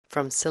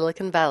From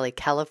Silicon Valley,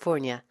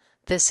 California,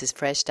 this is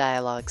Fresh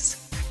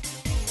Dialogues.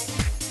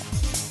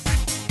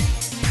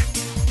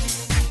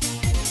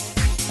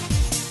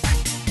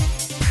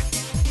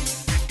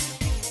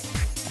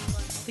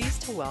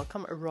 Pleased to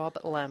welcome Rob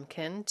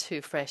Lamkin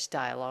to Fresh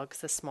Dialogues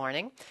this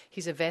morning.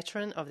 He's a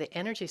veteran of the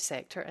energy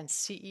sector and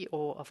CEO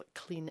of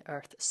Clean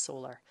Earth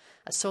Solar,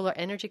 a solar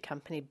energy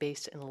company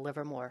based in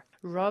Livermore.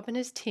 Rob and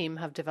his team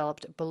have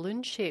developed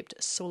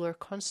balloon-shaped solar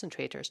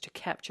concentrators to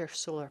capture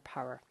solar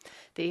power.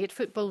 The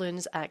 8-foot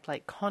balloons act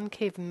like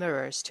concave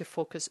mirrors to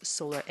focus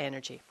solar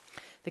energy.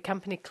 The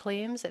company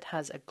claims it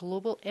has a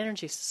global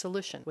energy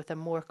solution with a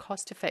more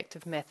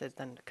cost-effective method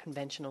than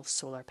conventional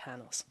solar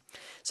panels.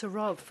 So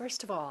Rob,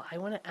 first of all, I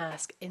want to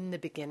ask in the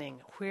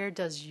beginning, where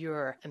does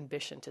your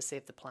ambition to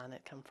save the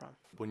planet come from?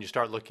 When you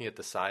start looking at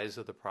the size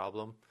of the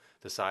problem,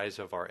 the size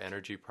of our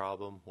energy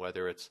problem,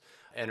 whether it's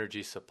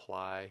energy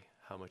supply,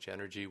 how much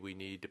energy we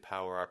need to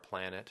power our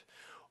planet,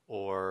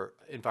 or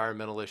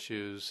environmental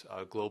issues,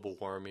 global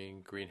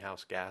warming,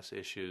 greenhouse gas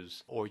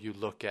issues, or you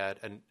look at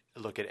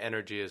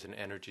energy as an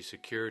energy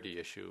security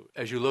issue.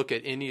 As you look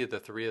at any of the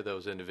three of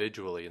those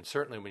individually, and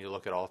certainly when you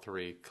look at all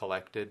three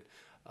collected,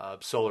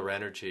 solar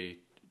energy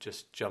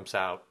just jumps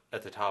out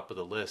at the top of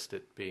the list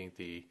at being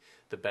the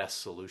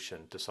best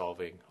solution to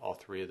solving all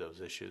three of those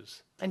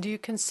issues. And do you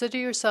consider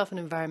yourself an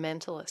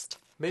environmentalist?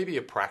 Maybe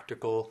a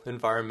practical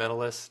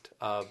environmentalist.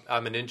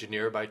 I'm an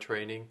engineer by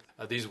training.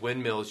 These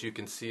windmills you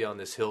can see on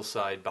this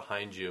hillside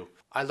behind you,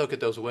 I look at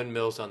those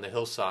windmills on the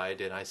hillside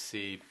and I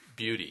see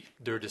beauty.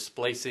 They're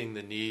displacing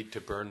the need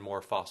to burn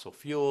more fossil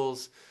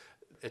fuels.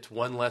 It's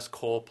one less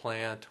coal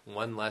plant,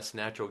 one less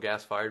natural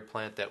gas-fired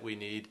plant that we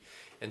need.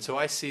 And so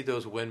I see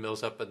those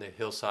windmills up on the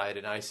hillside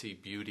and I see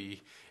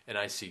beauty and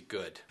I see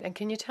good. And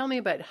can you tell me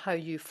about how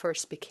you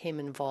first became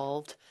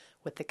involved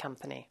with the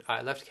company?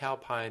 I left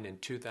Calpine in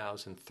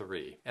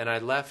 2003, and I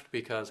left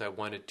because I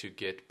wanted to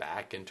get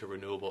back into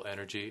renewable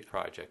energy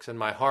projects, and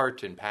my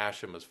heart and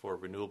passion was for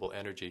renewable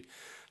energy.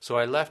 So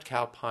I left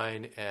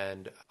Calpine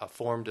and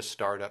formed a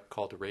startup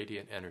called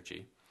Radiant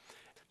Energy.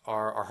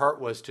 Our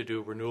heart was to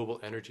do renewable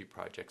energy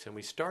projects, and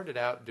we started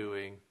out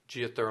doing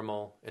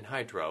geothermal and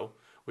hydro,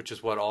 which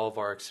is what all of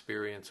our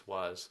experience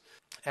was.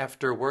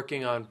 After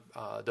working on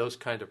those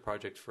kind of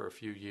projects for a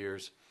few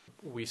years,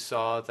 we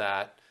saw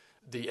that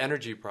the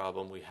energy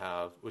problem we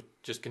have was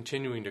just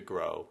continuing to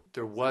grow.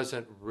 There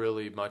wasn't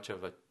really much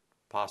of a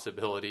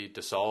possibility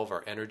to solve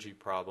our energy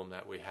problem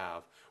that we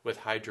have with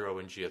hydro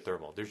and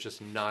geothermal. There's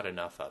just not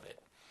enough of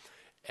it.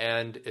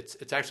 And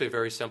it's actually a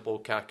very simple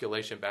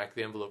calculation,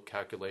 back-of-the-envelope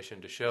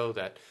calculation, to show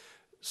that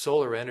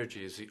solar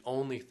energy is the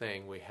only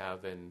thing we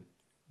have in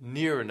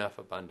near enough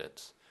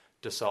abundance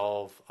to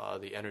solve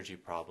the energy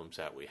problems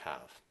that we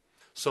have.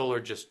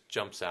 Solar just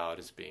jumps out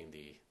as being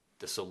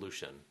the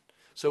solution.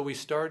 So we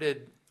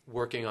started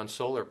working on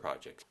solar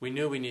projects. We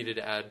knew we needed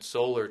to add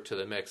solar to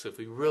the mix if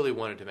we really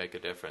wanted to make a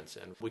difference,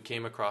 and we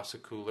came across a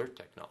cooler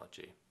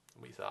technology.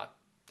 We thought,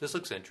 this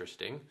looks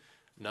interesting,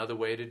 another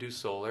way to do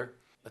solar,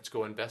 let's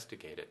go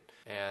investigate it.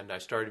 And I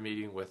started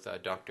meeting with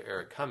Dr.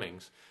 Eric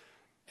Cummings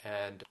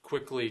and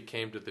quickly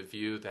came to the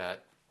view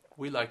that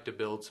we like to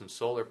build some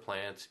solar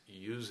plants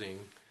using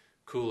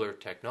cooler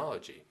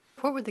technology.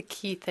 What were the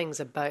key things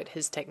about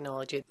his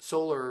technology?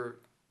 Solar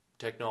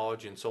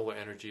technology and solar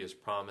energy has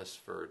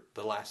promised for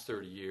the last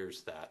 30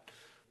 years that,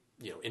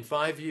 in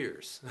 5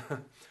 years,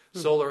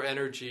 solar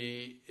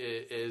energy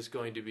is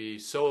going to be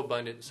so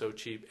abundant and so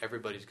cheap,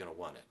 everybody's going to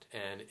want it.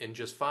 And in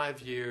just 5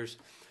 years,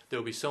 there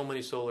will be so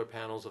many solar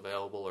panels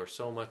available or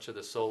so much of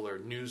the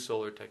new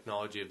solar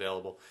technology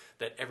available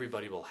that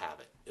everybody will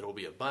have it. It'll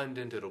be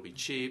abundant, it'll be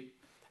cheap,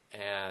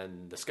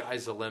 and the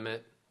sky's the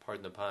limit,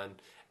 pardon the pun,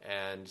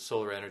 and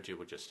solar energy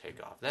will just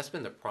take off. And that's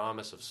been the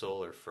promise of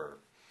solar for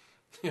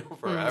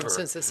forever.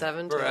 Since the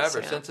 70s.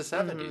 Forever, yeah. since the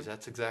 70s.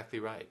 That's exactly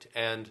right.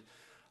 And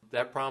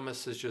that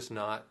promise has just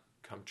not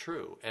come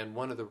true. And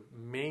one of the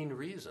main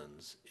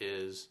reasons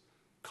is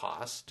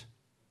cost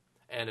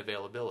and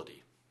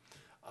availability.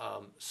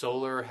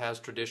 Solar has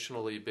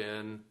traditionally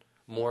been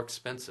more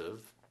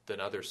expensive than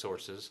other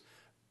sources.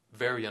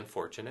 Very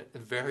unfortunate.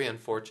 Very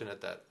unfortunate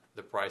that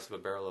the price of a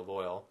barrel of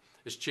oil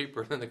is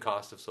cheaper than the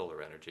cost of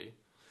solar energy.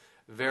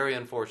 Very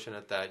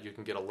unfortunate that you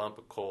can get a lump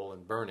of coal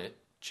and burn it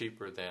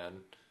cheaper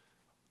than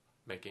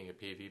making a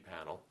PV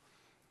panel.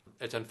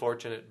 It's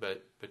unfortunate,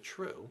 but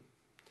true.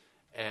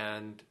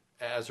 And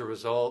as a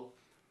result,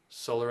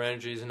 solar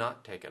energy is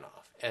not taken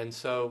off. And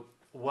so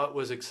what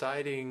was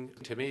exciting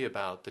to me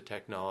about the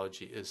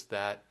technology is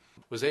that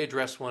they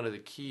addressed one of the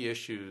key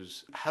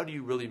issues. How do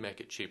you really make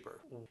it cheaper?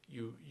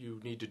 You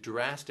need to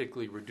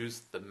drastically reduce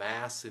the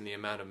mass and the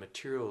amount of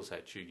materials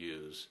that you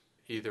use,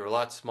 either a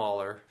lot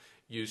smaller,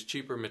 use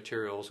cheaper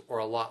materials, or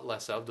a lot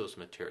less of those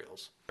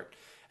materials.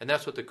 And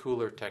that's what the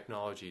cooler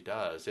technology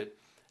does. It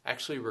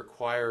actually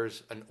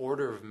requires an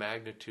order of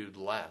magnitude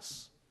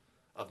less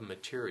of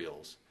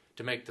materials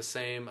to make the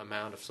same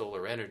amount of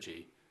solar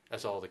energy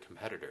as all the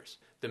competitors.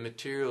 The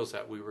materials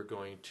that we were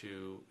going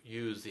to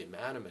use, the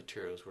amount of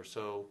materials were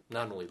so,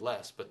 not only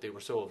less, but they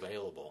were so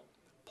available.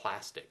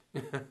 Plastic,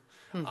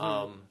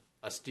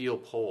 a steel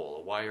pole,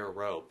 a wire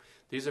rope.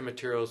 These are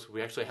materials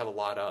we actually have a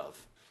lot of.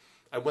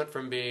 I went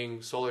from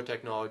being solar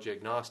technology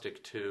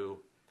agnostic to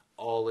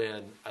all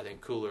in. I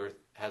think Cool Earth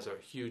has a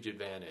huge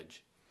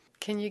advantage.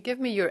 Can you give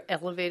me your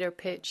elevator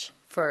pitch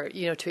for,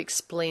 to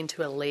explain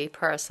to a lay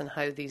person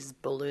how these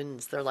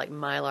balloons, they're like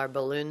mylar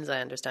balloons,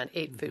 I understand,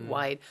 8 foot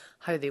wide,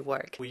 how they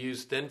work? We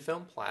use thin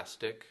film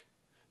plastic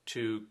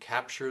to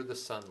capture the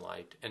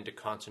sunlight and to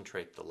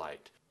concentrate the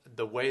light.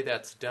 The way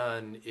that's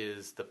done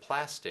is the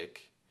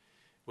plastic,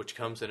 which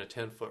comes in a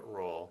 10-foot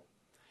roll,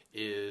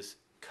 is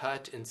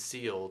cut and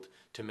sealed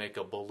to make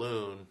a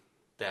balloon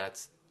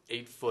that's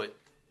 8 foot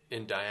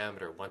in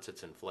diameter once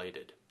it's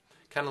inflated.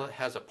 Kind of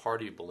has a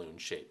party balloon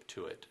shape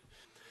to it.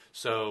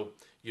 So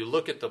you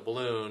look at the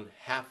balloon,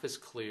 half is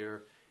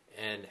clear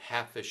and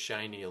half is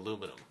shiny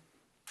aluminum.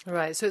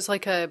 Right, so it's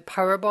like a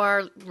power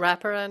bar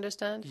wrapper, I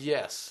understand?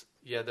 Yes.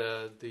 Yeah,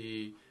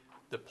 the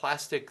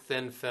plastic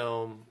thin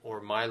film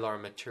or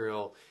mylar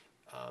material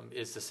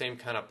is the same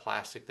kind of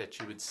plastic that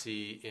you would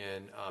see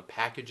in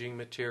packaging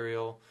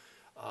material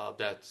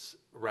that's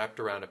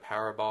wrapped around a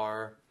power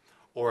bar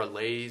or a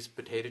Lay's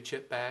potato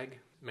chip bag.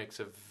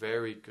 Makes a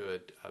very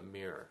good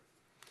mirror.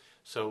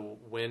 So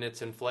when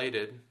it's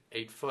inflated,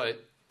 8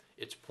 foot,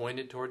 it's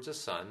pointed towards the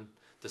sun.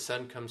 The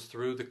sun comes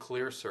through the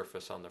clear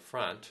surface on the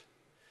front.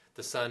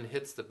 The sun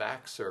hits the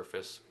back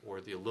surface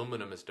where the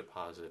aluminum is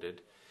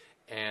deposited,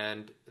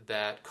 and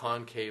that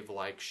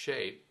concave-like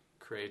shape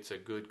creates a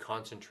good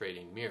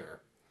concentrating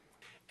mirror.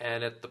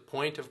 And at the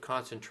point of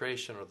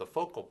concentration, or the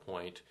focal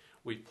point,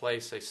 we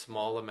place a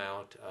small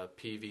amount of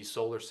PV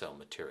solar cell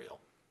material.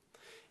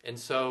 And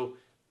so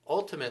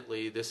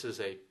ultimately, this is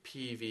a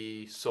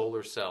PV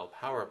solar cell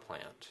power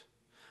plant.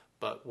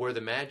 But where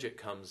the magic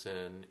comes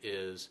in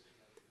is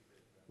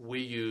we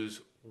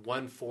use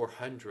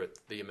 1/400th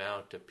the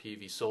amount of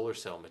PV solar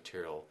cell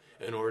material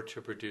in order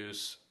to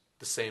produce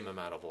the same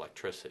amount of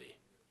electricity.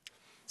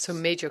 So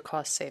major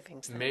cost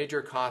savings then.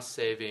 Major cost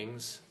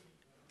savings,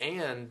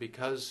 and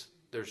because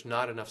there's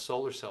not enough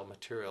solar cell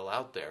material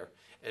out there,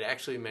 it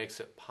actually makes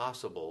it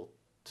possible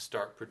to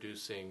start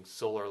producing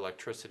solar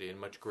electricity in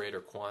much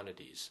greater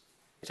quantities.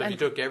 So if you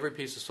took every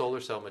piece of solar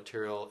cell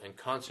material and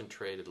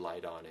concentrated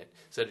light on it,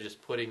 instead of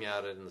just putting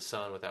out it in the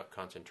sun without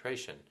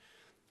concentration,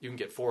 you can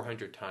get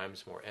 400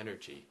 times more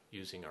energy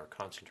using our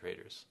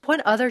concentrators.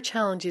 What other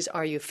challenges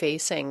are you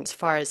facing as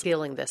far as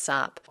scaling this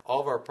up?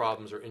 All of our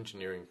problems are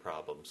engineering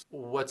problems.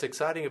 What's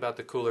exciting about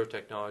the Cool Earth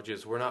technology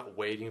is we're not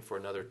waiting for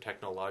another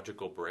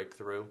technological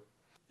breakthrough.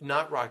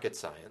 Not rocket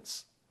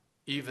science,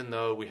 even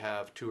though we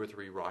have 2 or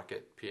 3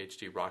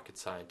 PhD rocket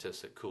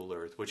scientists at Cool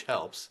Earth, which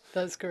helps.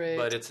 That's great.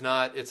 But it's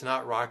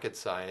not rocket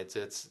science.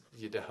 It's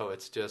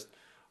just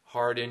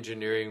hard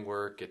engineering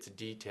work. It's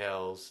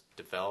details,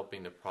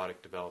 developing the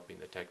product, developing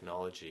the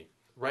technology.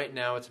 Right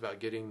now, it's about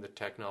getting the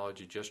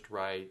technology just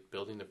right,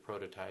 building the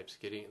prototypes,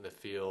 getting it in the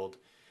field.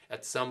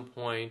 At some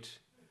point,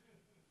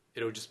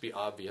 it'll just be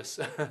obvious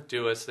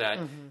to us that,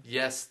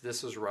 yes,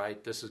 this is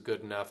right, this is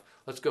good enough.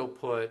 Let's go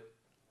put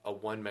a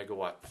 1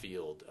 megawatt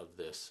field of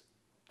this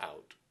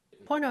out.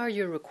 What are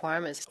your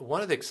requirements?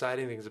 One of the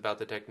exciting things about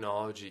the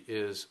technology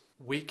is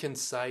we can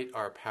site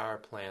our power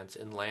plants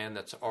in land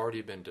that's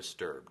already been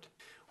disturbed.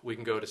 We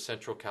can go to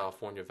Central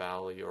California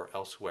Valley or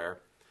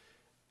elsewhere,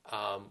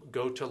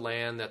 go to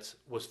land that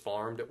was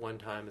farmed at one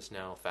time, is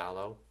now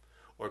fallow,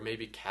 or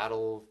maybe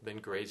cattle have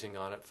been grazing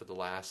on it for the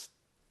last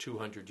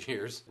 200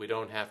 years. We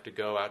don't have to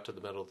go out to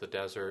the middle of the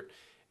desert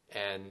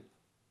and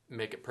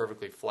make it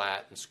perfectly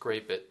flat and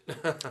scrape it.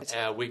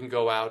 We can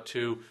go out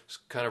to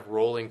kind of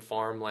rolling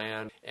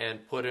farmland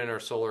and put in our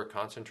solar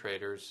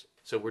concentrators.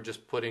 So we're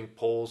just putting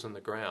poles in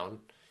the ground,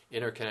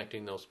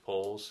 interconnecting those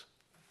poles,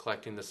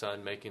 collecting the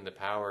sun, making the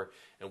power,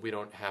 and we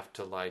don't have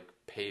to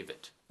pave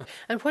it.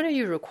 And what are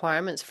your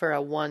requirements for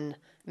a 1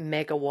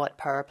 megawatt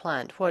power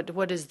plant?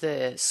 What is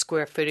the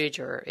square footage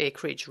or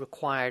acreage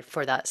required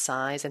for that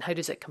size, and how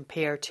does it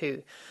compare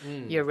to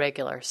your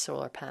regular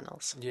solar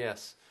panels?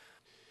 Yes.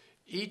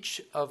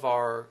 Each of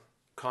our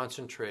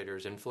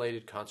concentrators,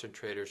 inflated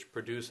concentrators,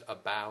 produce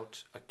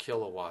about a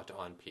kilowatt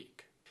on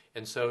peak.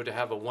 And so to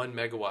have a 1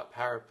 megawatt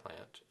power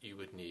plant, you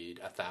would need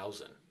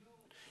 1,000.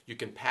 You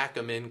can pack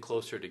them in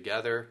closer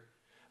together,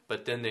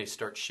 but then they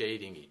start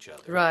shading each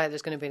other. Right,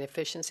 there's going to be an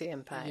efficiency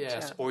impact.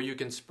 Yes, yeah. Or you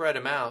can spread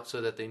them out so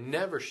that they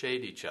never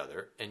shade each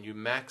other and you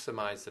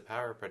maximize the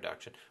power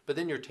production, but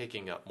then you're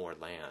taking up more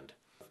land.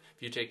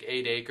 If you take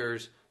 8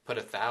 acres, put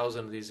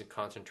 1,000 of these in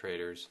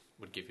concentrators,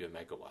 would give you a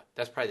megawatt.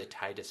 That's probably the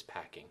tightest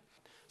packing.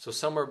 So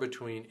somewhere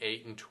between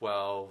 8 and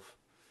 12,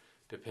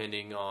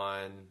 depending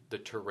on the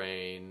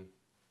terrain,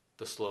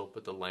 the slope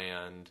of the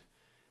land,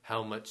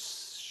 how much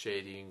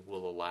shading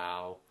will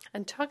allow.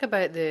 And talk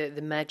about the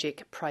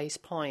magic price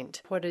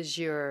point. What is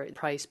your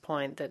price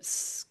point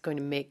that's going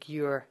to make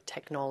your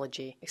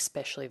technology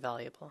especially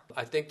valuable?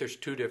 I think there's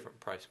 2 different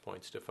price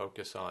points to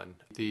focus on.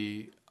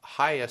 The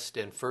highest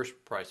and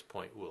first price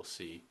point we'll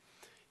see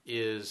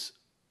is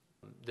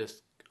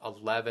this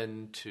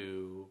 11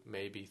 to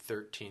maybe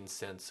 13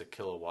 cents a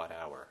kilowatt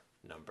hour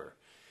number.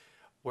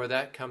 Where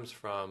that comes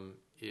from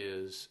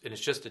is, and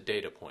it's just a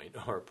data point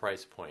or a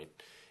price point,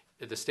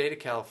 the state of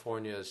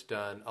California has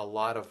done a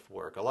lot of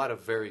work, a lot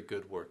of very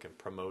good work in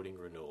promoting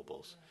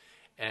renewables,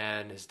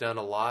 and has done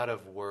a lot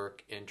of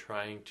work in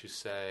trying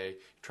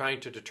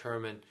to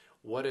determine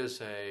what is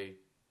a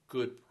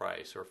good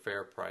price or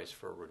fair price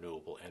for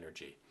renewable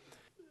energy.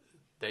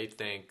 They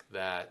think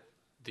that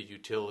the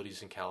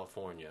utilities in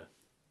California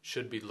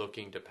should be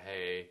looking to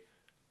pay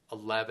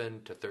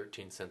 11 to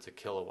 13 cents a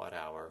kilowatt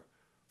hour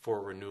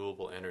for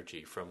renewable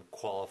energy from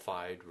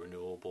qualified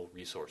renewable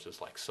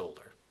resources like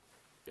solar.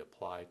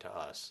 Apply to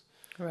us.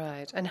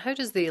 Right. And how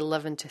does the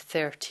 11 to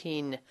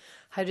 13,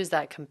 how does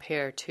that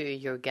compare to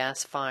your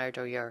gas-fired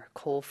or your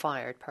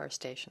coal-fired power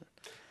station?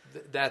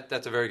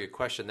 That's a very good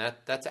question.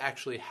 That's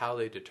actually how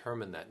they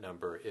determined that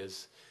number.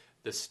 Is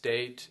the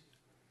state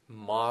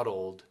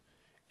modeled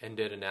and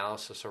did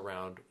analysis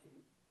around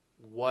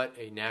what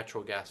a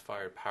natural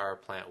gas-fired power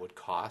plant would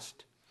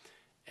cost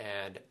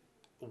and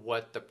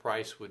what the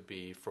price would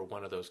be for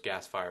one of those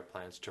gas-fired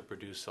plants to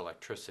produce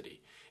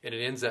electricity. And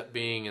it ends up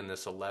being in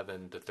this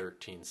 11 to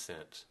 13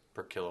 cents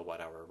per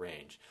kilowatt hour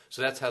range.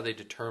 So that's how they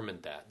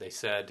determined that. They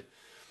said,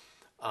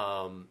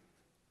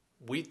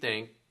 we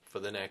think for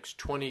the next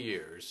 20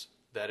 years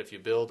that if you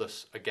build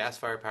a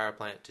gas-fired power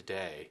plant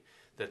today,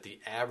 that the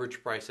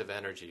average price of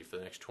energy for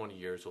the next 20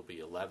 years will be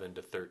 11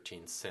 to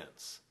 13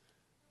 cents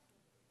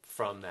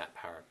from that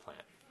power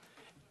plant.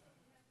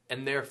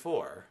 And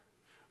therefore,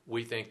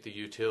 we think the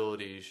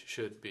utilities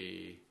should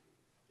be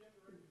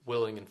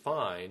willing and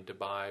fine to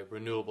buy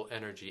renewable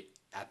energy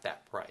at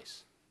that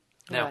price.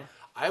 Now, Right.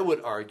 I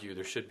would argue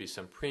there should be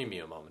some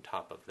premium on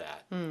top of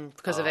that.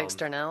 Because of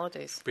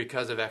externalities.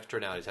 Because of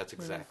externalities, that's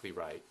exactly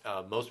right.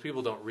 Most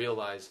people don't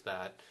realize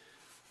that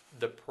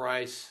the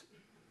price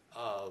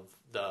of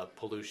the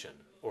pollution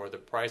or the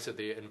price of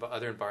the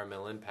other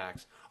environmental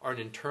impacts aren't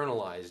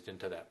internalized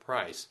into that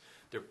price.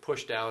 They're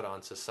pushed out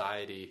on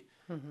society,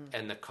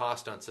 and the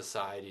cost on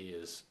society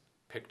is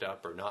picked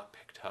up or not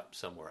picked up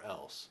somewhere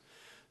else.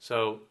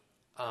 So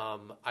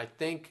I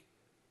think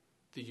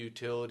the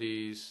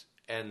utilities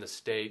and the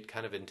state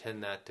kind of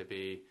intend that to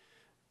be,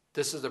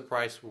 this is the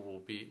price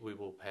we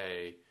will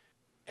pay,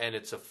 and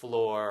it's a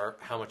floor.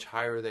 How much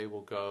higher they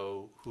will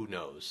go, who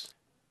knows?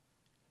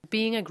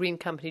 Being a green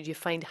company, do you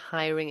find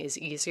hiring is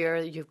easier?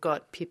 You've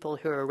got people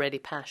who are already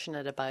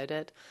passionate about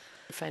it.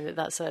 You find that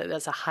that's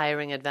a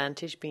hiring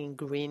advantage, being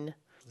green?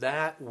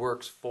 That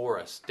works for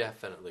us,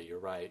 definitely, you're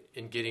right,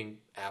 in getting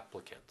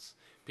applicants.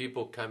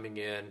 People coming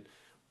in,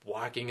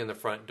 walking in the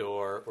front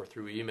door or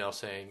through email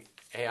saying,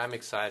 hey, I'm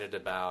excited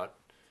about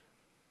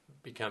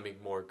becoming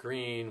more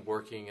green,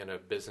 working in a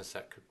business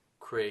that could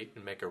create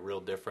and make a real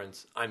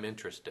difference. I'm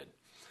interested.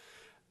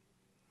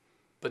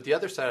 But the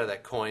other side of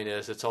that coin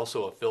is it's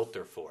also a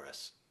filter for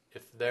us.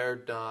 If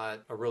they're not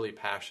really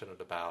passionate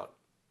about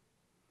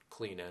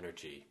clean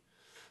energy,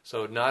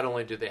 so not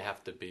only do they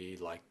have to be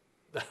like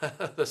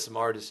the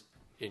smartest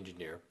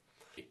engineer.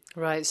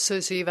 Right. So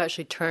you've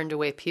actually turned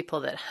away people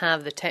that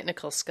have the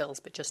technical skills,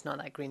 but just not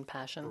that green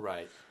passion.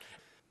 Right.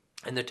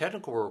 And the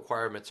technical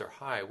requirements are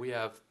high. We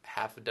have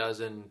half a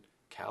dozen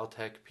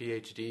Caltech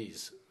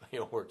PhDs,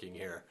 working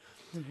here.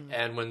 Mm-hmm.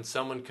 And when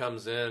someone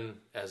comes in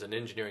as an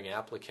engineering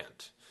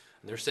applicant,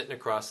 and they're sitting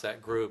across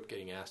that group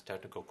getting asked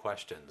technical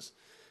questions,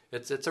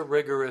 it's a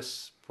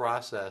rigorous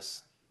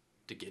process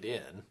to get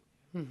in.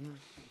 Mm-hmm.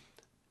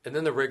 And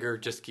then the rigor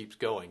just keeps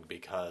going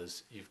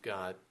because you've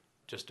got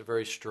just a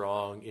very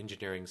strong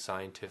engineering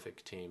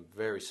scientific team,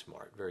 very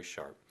smart, very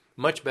sharp,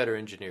 much better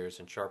engineers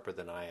and sharper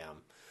than I am,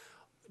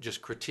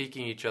 just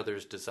critiquing each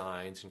other's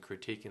designs and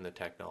critiquing the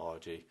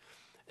technology.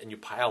 And you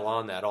pile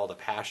on that all the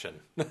passion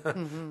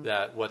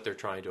that what they're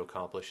trying to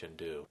accomplish and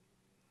do.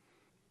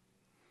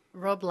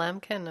 Rob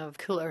Lamkin of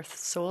Cool Earth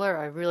Solar,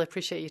 I really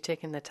appreciate you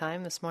taking the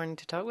time this morning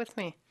to talk with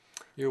me.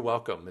 You're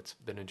welcome. It's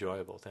been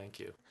enjoyable. Thank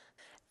you.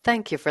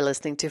 Thank you for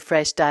listening to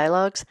Fresh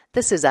Dialogues.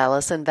 This is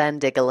Alison van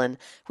Diggelen,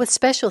 with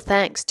special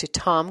thanks to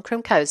Tom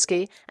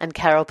Kromkowski and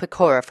Carol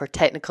Pecora for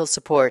technical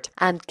support,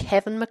 and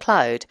Kevin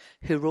MacLeod,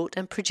 who wrote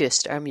and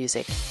produced our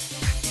music.